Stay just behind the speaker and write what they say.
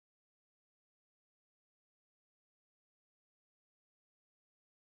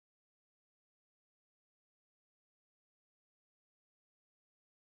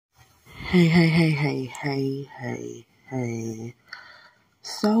Hey.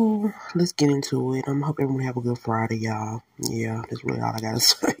 So, let's get into it. I hope everyone have a good Friday, y'all. Yeah, that's really all I gotta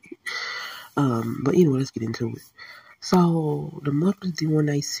say. But anyway, let's get into it. So, the Muckers doing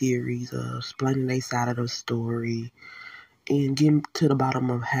a series of explaining their side of the story and getting to the bottom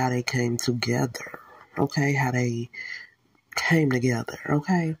of how they came together. Okay, how they came together,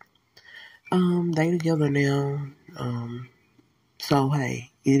 okay? They together now. So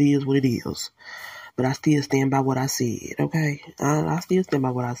hey, it is what it is. But I still stand by what I said, okay? I still stand by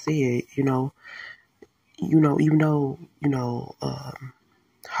what I said, even though,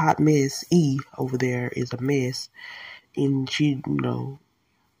 Hot Mess E over there is a mess, and she, did a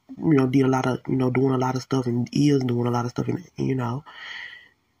lot of, doing a lot of stuff and is doing a lot of stuff, and,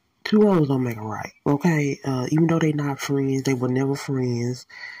 two wrongs don't make a right, okay? Even though they not friends, they were never friends,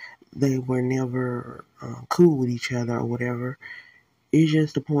 they were never cool with each other or whatever. It's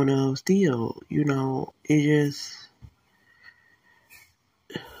just the point of still, it's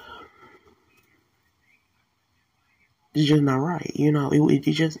just not right.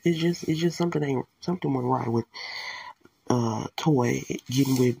 It's just something went right with Toy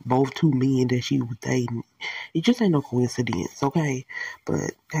getting with both two men that she was dating. It just ain't no coincidence, okay?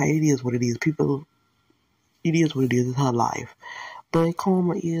 But hey, it is what it is. It is what it is. It's her life. But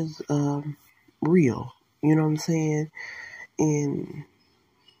karma is real. You know what I'm saying? And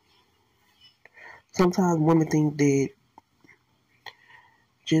sometimes women think that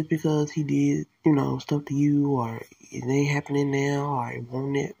just because he did, stuff to you, or it ain't happening now, or it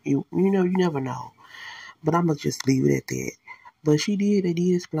won't, you never know. But I'm gonna just leave it at that. But they did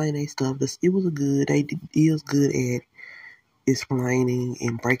explain their stuff. It was is good at explaining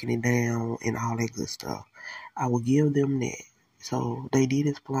and breaking it down and all that good stuff. I will give them that. So they did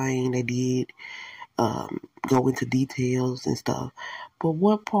explain, they did go into details and stuff. But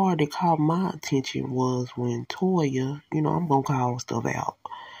what part that caught my attention was when Toya, I'm gonna call stuff out.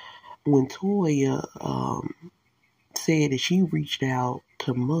 When Toya said that she reached out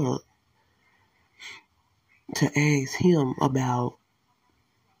to Muck to ask him about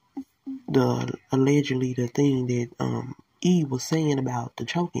the thing that Eve was saying about the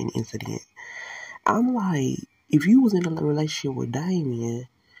choking incident. I'm like, if you was in a relationship with Damien,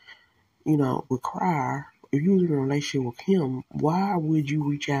 with Crier, if you was in a relationship with him, why would you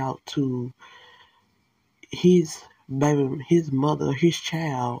reach out to his baby, his mother, his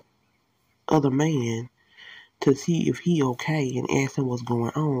child, other man, to see if he okay and ask him what's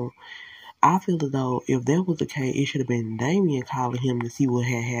going on? I feel as though if that was the case, it should have been Damien calling him to see what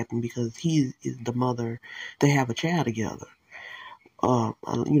had happened, because he is the mother. They have a child together.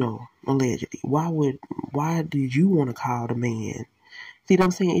 Allegedly. Why did you want to call the man? See what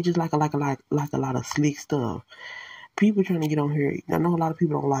I'm saying? It's just like a lot of slick stuff. People trying to get on here. I know a lot of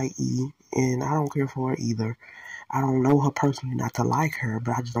people don't like E, and I don't care for her either. I don't know her personally not to like her,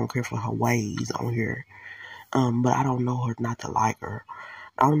 but I just don't care for her ways on here. But I don't know her not to like her.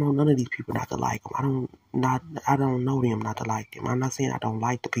 I don't know none of these people not to like them. I don't know them not to like them. I'm not saying I don't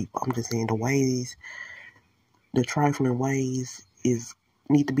like the people. I'm just saying the trifling ways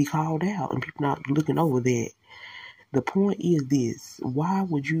need to be called out, and people not looking over that. The point is this: why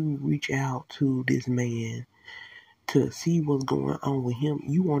would you reach out to this man to see what's going on with him?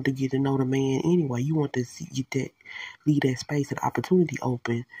 You want to get to know the man anyway. You want to leave that space and opportunity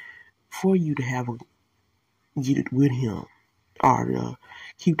open for you to get it with him, or to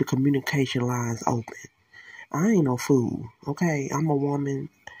keep the communication lines open. I ain't no fool, okay? I'm a woman,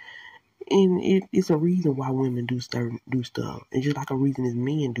 and it's a reason why women do stuff. It's just like a reason is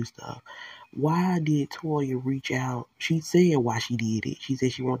men do stuff. Why did Toya reach out? She said why she did it. She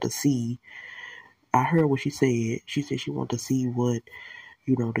said she wanted to see. I heard what she said. She said she wanted to see what,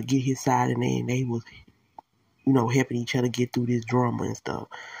 to get his side, and then they was, helping each other get through this drama and stuff.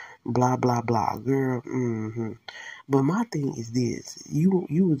 Blah, blah, blah. Girl, But my thing is this. You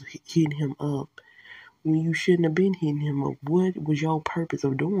was hitting him up when you shouldn't have been hitting him up. What was your purpose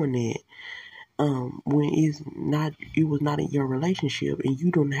of doing that? When it was not in your relationship, and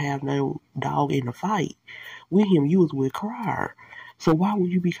you don't have no dog in the fight with him. You was with Crier. So why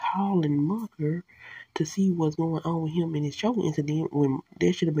would you be calling Mucker to see what's going on with him in his choking incident, when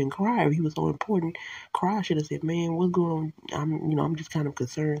there should have been Crier? If he was so important, Crier should have said, "Man, what's going on? I'm just kind of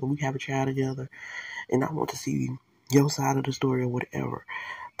concerned that we have a child together, and I want to see your side of the story or whatever."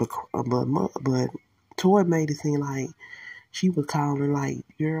 But Toy made it seem like she was calling, like,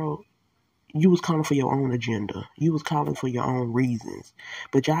 girl, you was calling for your own agenda. You was calling for your own reasons.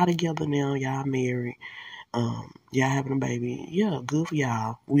 But y'all together now, y'all married, y'all having a baby. Yeah, good for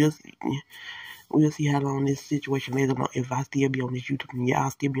y'all. We'll see how long this situation lasts. If I still be on this YouTube and y'all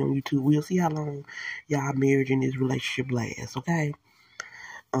still be on YouTube, we'll see how long y'all marriage and this relationship lasts, okay?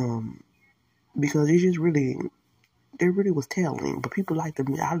 Because it's just really, it really was telling. But people like to,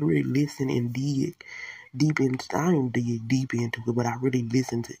 I really listen and dig deep into, I don't dig deep into it, but I really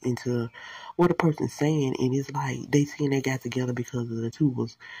listen into what a person's saying, and it's like they saying they got together because of the two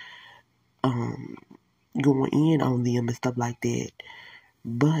was going in on them and stuff like that.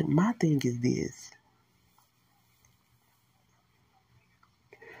 But my thing is this: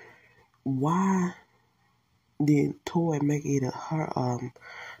 why did Toy make it her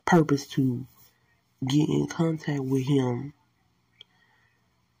purpose to get in contact with him?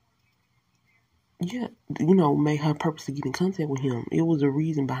 Yeah, make her purpose to get in contact with him. It was a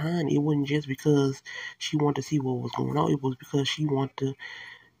reason behind it. It wasn't just because she wanted to see what was going on. It was because she wanted to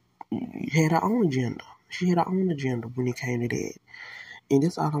had her own agenda. She had her own agenda when it came to that. And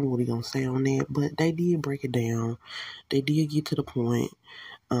that's all I'm really gonna say on that. But they did break it down. They did get to the point.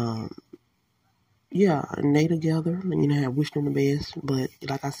 Yeah, and they together. I wish them the best. But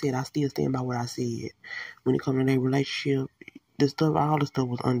like I said, I still stand by what I said. When it comes to their relationship, all the stuff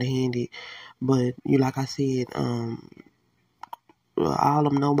was underhanded. But like I said, all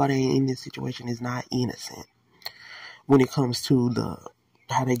of nobody in this situation is not innocent when it comes to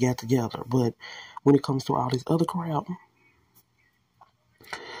how they got together. But when it comes to all this other crap,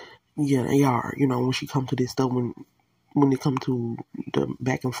 yeah, they are. When she come to this stuff, when it come to the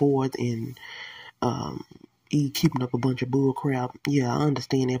back and forth and keeping up a bunch of bull crap, yeah, I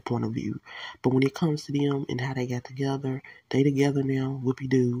understand that point of view. But when it comes to them and how they got together, they together now, whoopie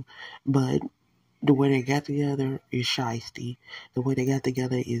doo. But the way they got together is shiesty. The way they got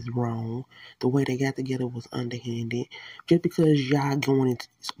together is wrong. The way they got together was underhanded. Just because y'all going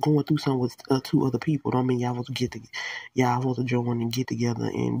through something with two other people, don't mean y'all supposed to join and get together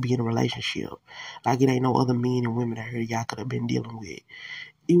and be in a relationship. Like it ain't no other men and women out here y'all could have been dealing with.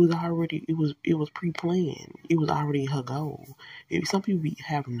 It was pre-planned. It was already her goal. Some people be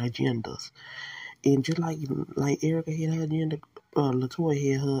having agendas, and just like Erica had her agenda,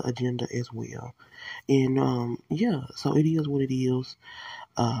 Latoya had her agenda as well. And yeah, so it is what it is.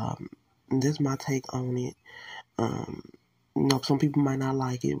 That's my take on it. Some people might not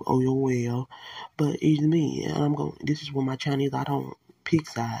like it. Oh, you're well, but it's me, and this is what my channel is. I don't pick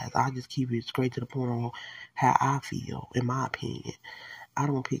sides. I just keep it straight to the point on how I feel, in my opinion. I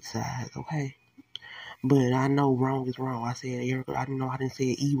don't pick sides, okay? But I know wrong is wrong. I said Erica. I didn't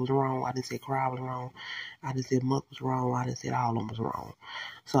say E was wrong. I didn't say Cry was wrong. I didn't say Muck was wrong. I didn't say all of them was wrong.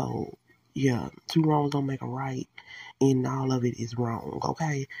 So yeah, two wrongs don't make a right, and all of it is wrong.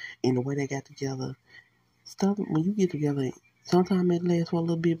 Okay, and the way they got together, stuff when you get together, sometimes it lasts for a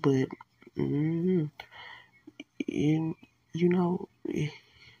little bit, but and you know,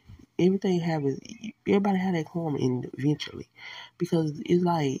 everything happens. Everybody had that karma eventually, because it's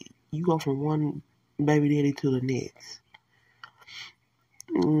like you go from one baby daddy to the next.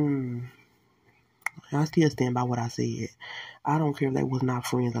 I still stand by what I said. I don't care if they was not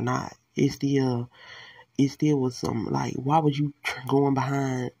friends or not. It still was some, like, why would you going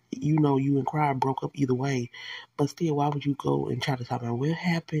behind, you and Cry broke up either way, but still, why would you go and try to talk about what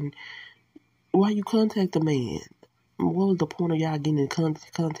happened? Why you contact the man? What was the point of y'all getting in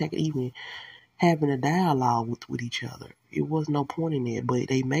contact, even having a dialogue with each other? It was no point in that, but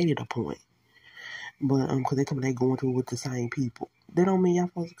they made it a point. But because they going through it with the same people. That don't mean y'all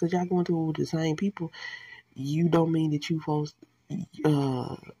supposed to, because y'all going through it with the same people, you don't mean that you supposed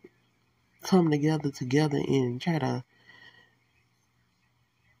come together and try to,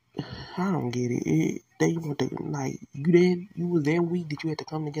 I don't get it. They want to, like, you was that weak that you had to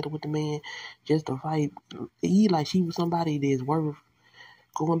come together with the man just to fight. Like she was somebody that's worth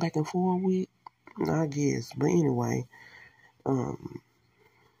going back and forth with, I guess. But anyway, I'll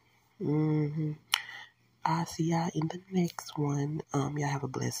see y'all in the next one. Y'all have a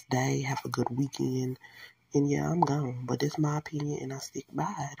blessed day. Have a good weekend. And yeah, I'm gone. But that's my opinion, and I stick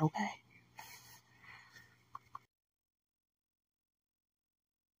by it, okay?